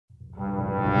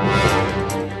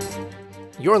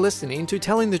You're listening to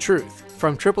Telling the Truth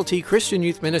from Triple T Christian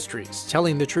Youth Ministries,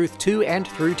 telling the truth to and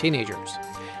through teenagers.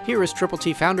 Here is Triple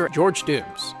T founder George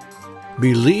Dooms.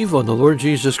 Believe on the Lord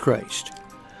Jesus Christ.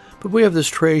 But we have this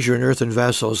treasure in earthen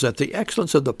vessels, that the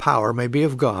excellence of the power may be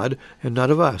of God and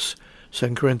not of us.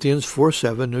 2 Corinthians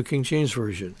 4:7, New King James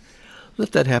Version.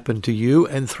 Let that happen to you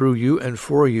and through you and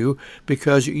for you,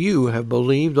 because you have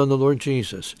believed on the Lord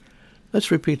Jesus.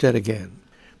 Let's repeat that again,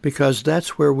 because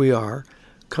that's where we are,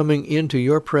 coming into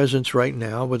your presence right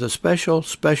now with a special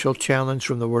challenge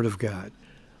from the Word of God.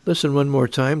 Listen one more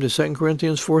time to 2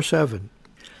 Corinthians 4:7.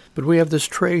 But we have this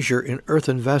treasure in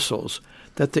earthen vessels,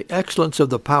 that the excellence of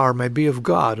the power may be of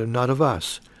God and not of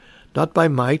us. Not by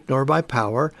might nor by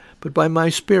power, but by my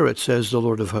Spirit, says the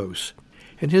Lord of hosts.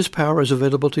 And his power is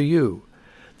available to you.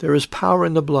 There is power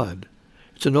in the blood.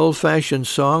 It's an old-fashioned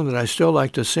song that I still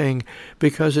like to sing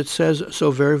because it says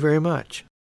so very, very much.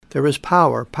 There is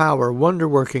power,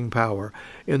 wonder-working power,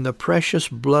 in the precious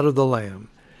blood of the Lamb.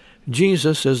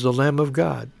 Jesus is the Lamb of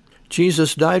God.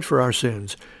 Jesus died for our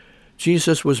sins.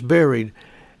 Jesus was buried,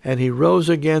 and he rose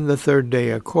again the third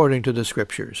day according to the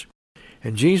Scriptures.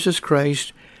 And Jesus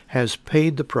Christ has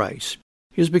paid the price.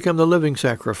 He has become the living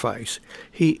sacrifice.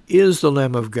 He is the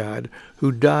Lamb of God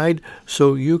who died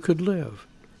so you could live,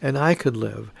 and I could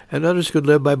live, and others could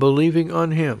live by believing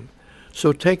on him.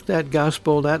 So take that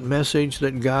gospel, that message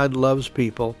that God loves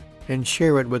people, and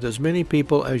share it with as many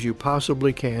people as you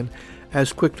possibly can,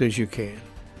 as quickly as you can.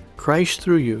 Christ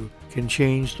through you can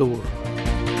change the world.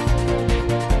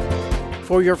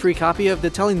 For your free copy of the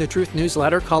Telling the Truth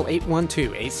newsletter, call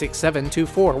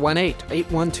 812-867-2418,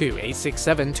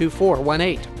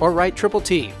 812-867-2418, or write Triple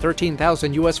T,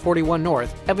 13,000 U.S. 41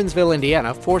 North, Evansville,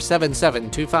 Indiana,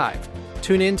 47725.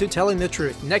 Tune in to Telling the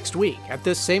Truth next week at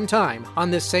this same time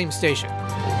on this same station.